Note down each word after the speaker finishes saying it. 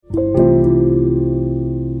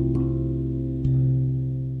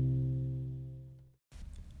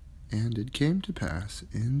came to pass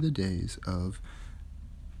in the days of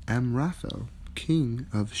Amraphel, king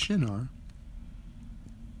of Shinar,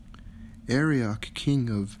 Arioch, king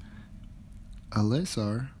of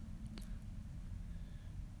Elasar,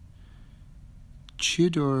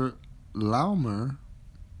 Chedorlaomer,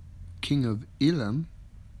 king of Elam,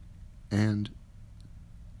 and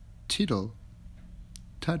Tidal,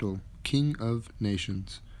 king of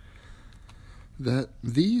nations, that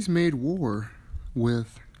these made war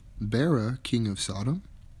with Bera, king of Sodom,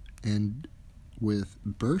 and with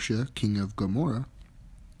Bersha, king of Gomorrah,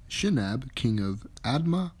 Shinab, king of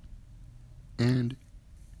Admah, and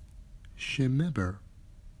Shemeber,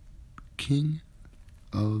 king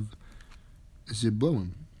of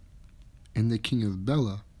Zeboim, and the king of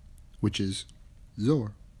Bela, which is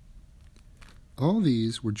Zor. All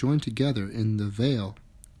these were joined together in the vale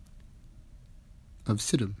of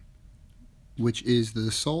Siddim, which is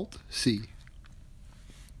the Salt Sea.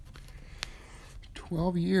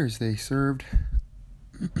 12 years they served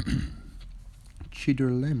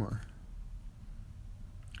Chedorlaomer,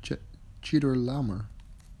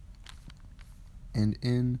 and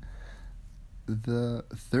in the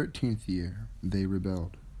 13th year they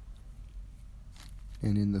rebelled.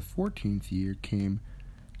 And in the 14th year came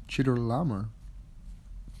Chedorlaomer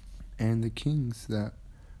and the kings that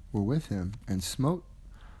were with him, and smote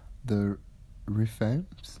the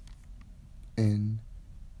Rephaims in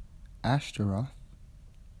Ashtaroth,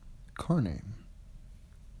 Karnaim,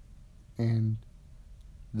 and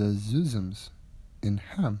the Zuzims in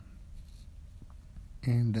Ham,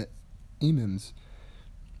 and the Emims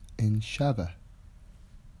in Shaveh,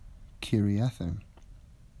 Kiriathim,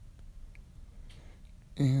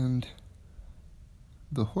 and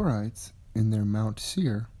the Horites in their Mount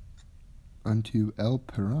Seir unto El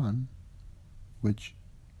Paran, which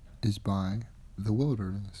is by the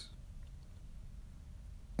wilderness.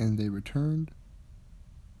 And they returned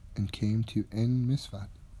and came to En Misvat,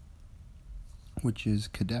 which is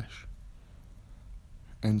Kadesh,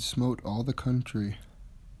 and smote all the country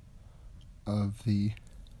of the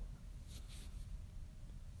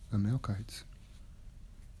Amalekites,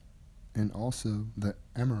 and also the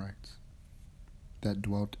Amorites that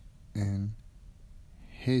dwelt in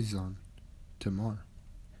Hazon Tamar.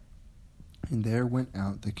 And there went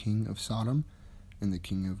out the king of Sodom, and the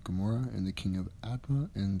king of Gomorrah, and the king of Admah,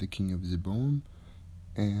 and the king of Zeboim,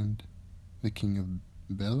 and the king of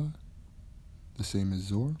Bela, the same as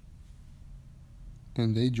Zor.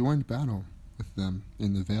 And they joined battle with them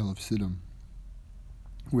in the vale of Siddim,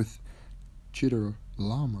 with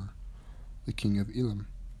Chedorlaomer, the king of Elam,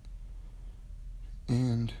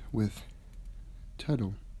 and with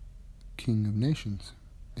Tidal, king of nations,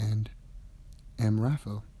 and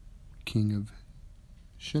Amraphel, king of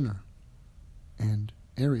Shinar, and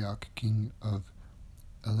Arioch, king of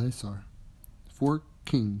Elasar, 4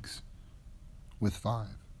 kings with 5.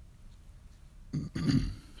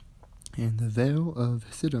 And the vale of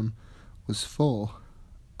Siddim was full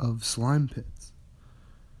of slime pits.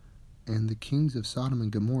 And the kings of Sodom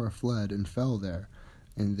and Gomorrah fled and fell there,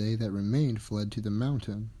 and they that remained fled to the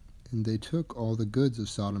mountain. And they took all the goods of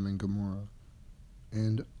Sodom and Gomorrah,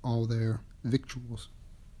 and all their victuals,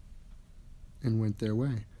 and went their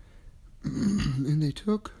way. And they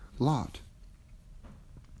took Lot,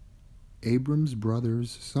 Abram's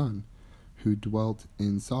brother's son, who dwelt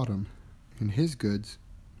in Sodom, and his goods,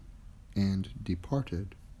 and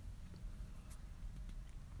departed.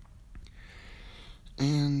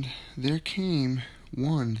 And there came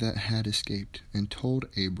one that had escaped, and told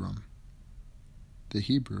Abram, the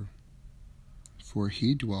Hebrew, for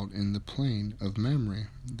he dwelt in the plain of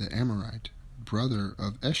Mamre, the Amorite, brother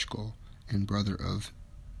of Eshcol, and brother of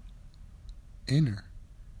Aner.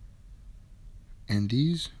 And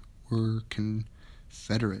these were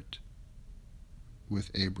confederate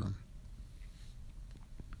with Abram.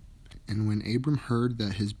 And when Abram heard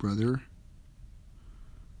that his brother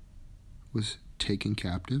was taken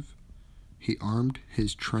captive, he armed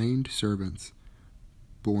his trained servants,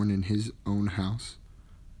 born in his own house,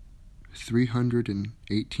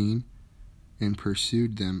 318, and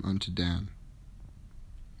pursued them unto Dan.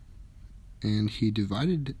 And he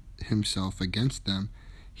divided himself against them,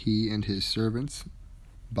 he and his servants,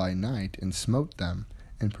 by night, and smote them,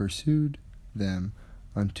 and pursued them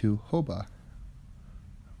unto Hobah,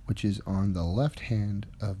 which is on the left hand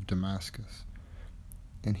of Damascus.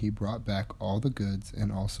 And he brought back all the goods,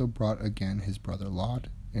 and also brought again his brother Lot,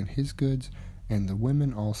 and his goods, and the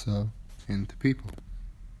women also, and the people.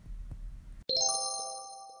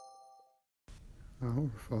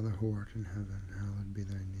 Our Father who art in heaven, hallowed be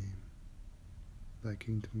thy name. Thy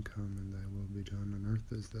kingdom come, and thy will be done on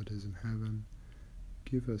earth as that is in heaven.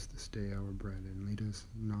 Give us this day our bread, and lead us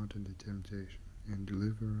not into temptation, and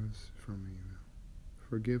deliver us from evil.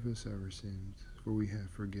 Forgive us our sins, for we have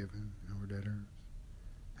forgiven our debtors.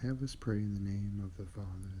 Have us pray in the name of the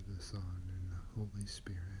Father, the Son, and the Holy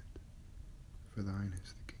Spirit. For thine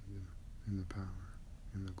is the kingdom, and the power,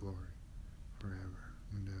 and the glory, forever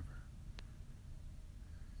and ever.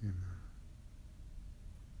 Amen.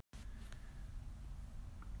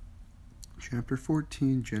 Chapter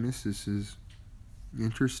 14, Genesis, is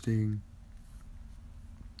interesting,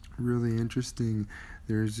 really interesting.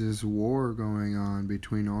 There's this war going on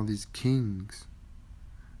between all these kings,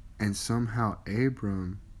 and somehow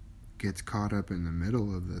Abram gets caught up in the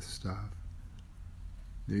middle of this stuff.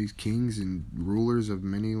 These kings and rulers of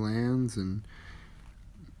many lands, and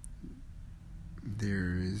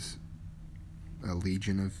there is a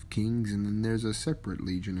legion of kings, and then there's a separate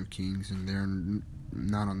legion of kings, and they're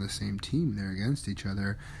not on the same team. They're against each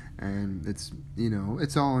other, and it's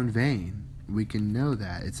all in vain. We can know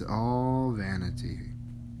that it's all vanity.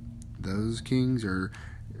 Those kings are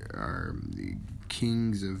the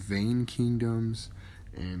kings of vain kingdoms,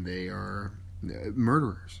 and they are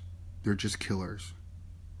murderers. They're just killers,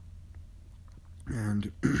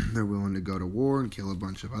 and they're willing to go to war and kill a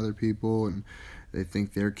bunch of other people, and they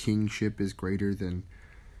think their kingship is greater than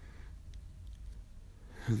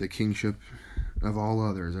the kingship of all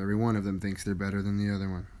others. Every one of them thinks they're better than the other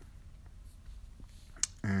one.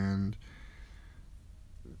 And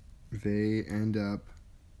they end up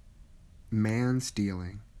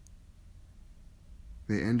man-stealing.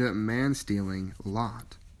 They end up man-stealing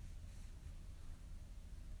Lot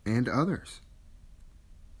and others.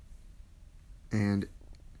 And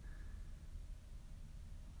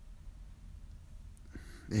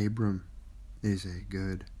Abram is a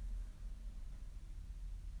good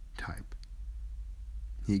type.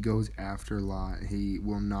 He goes after Lot. He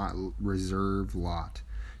will not reserve Lot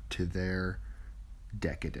to their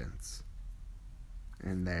decadence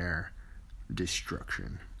and their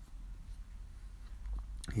destruction.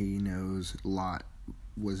 He knows Lot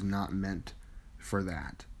was not meant for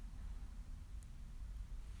that.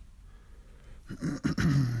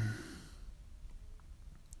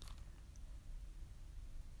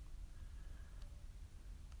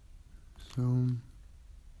 So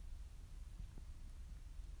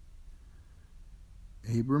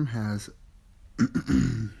Abram has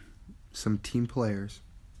some team players,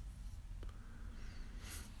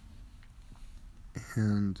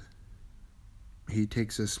 and he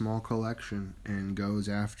takes a small collection and goes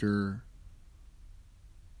after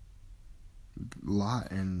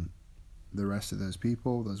Lot and the rest of those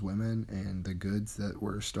people, those women, and the goods that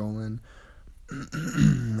were stolen,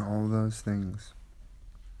 all those things.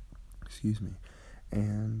 Excuse me.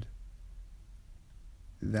 And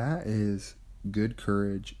that is good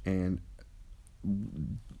courage. And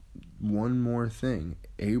one more thing,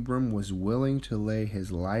 Abram was willing to lay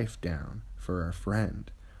his life down for a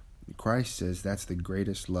friend. Christ says that's the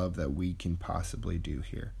greatest love that we can possibly do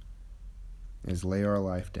here, is lay our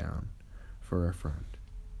life down for a friend.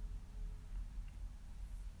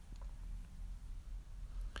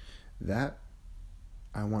 That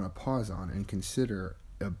I want to pause on and consider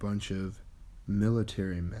a bunch of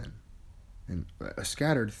military men and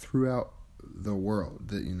scattered throughout the world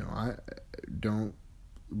that I don't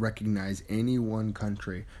recognize any one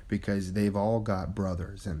country, because they've all got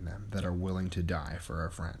brothers in them that are willing to die for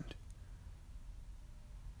a friend,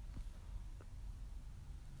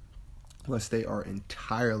 unless they are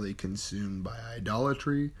entirely consumed by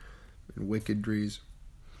idolatry and wickedries.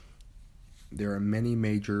 There are many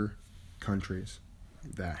major countries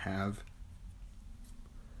that have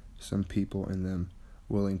some people in them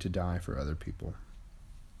willing to die for other people,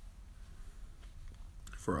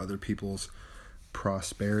 for other people's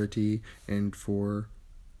prosperity, and for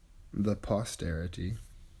the posterity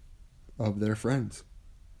of their friends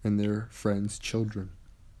and their friends' children.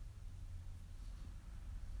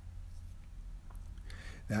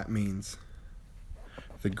 That means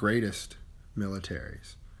the greatest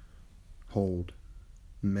militaries hold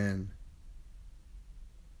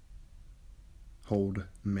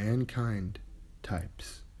mankind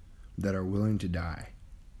types that are willing to die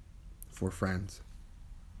for friends.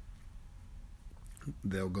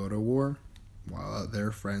 They'll go to war while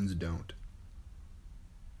their friends don't.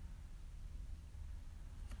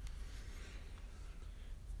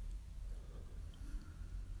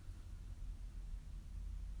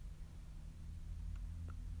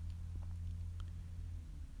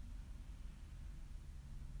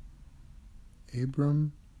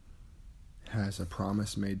 Abram has a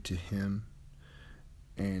promise made to him,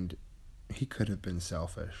 and he could have been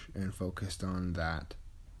selfish and focused on that.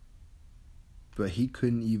 but he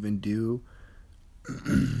couldn't even do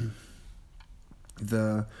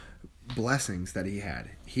the blessings that he had.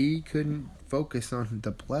 He couldn't focus on the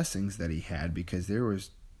blessings that he had because there was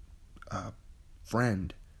a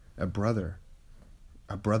friend, a brother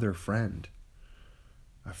friend,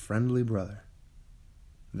 a friendly brother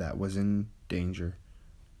that was in danger,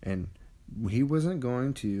 and he wasn't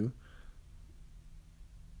going to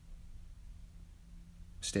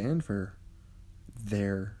stand for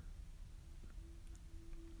their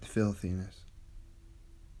filthiness.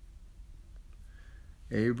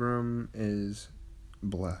 Abram is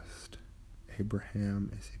blessed.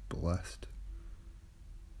 Abraham is a blessed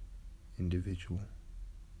individual.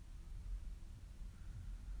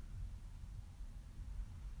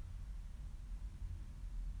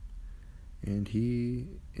 And he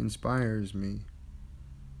inspires me.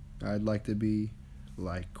 I'd like to be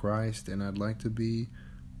like Christ, and I'd like to be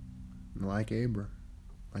like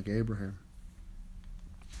Abraham,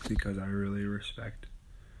 because I really respect.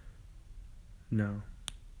 No,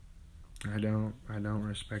 I don't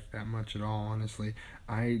respect that much at all, honestly.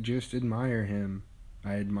 I just admire him.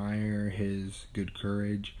 I admire his good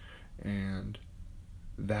courage, and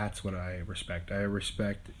that's what I respect. I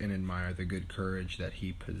respect and admire the good courage that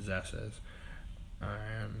he possesses.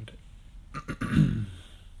 And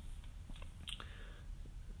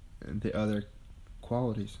the other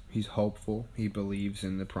qualities. He's hopeful. He believes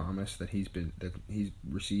in the promise that he's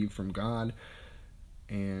received from God,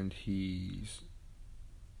 and he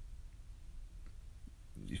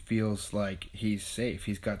feels like he's safe.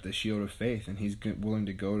 He's got the shield of faith, and he's willing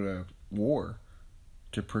to go to war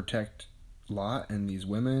to protect Lot and these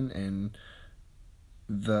women and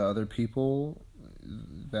the other people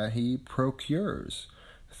that he procures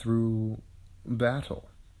through battle.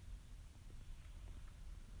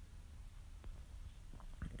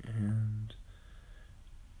 And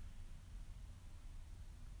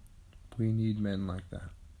we need men like that.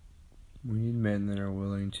 We need men that are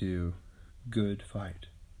willing to good fight.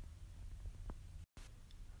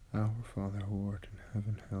 Our Father who art in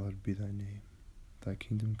heaven, hallowed be thy name. Thy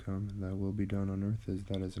kingdom come, and thy will be done on earth as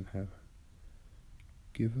that is in heaven.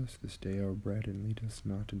 Give us this day our bread, and lead us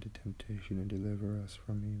not into temptation, and deliver us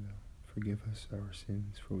from evil. Forgive us our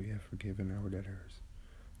sins, for we have forgiven our debtors.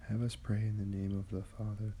 Have us pray in the name of the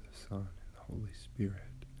Father, the Son, and the Holy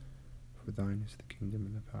Spirit. For thine is the kingdom,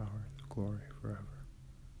 and the power, and the glory, forever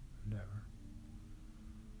and ever.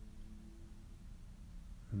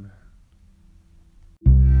 Amen.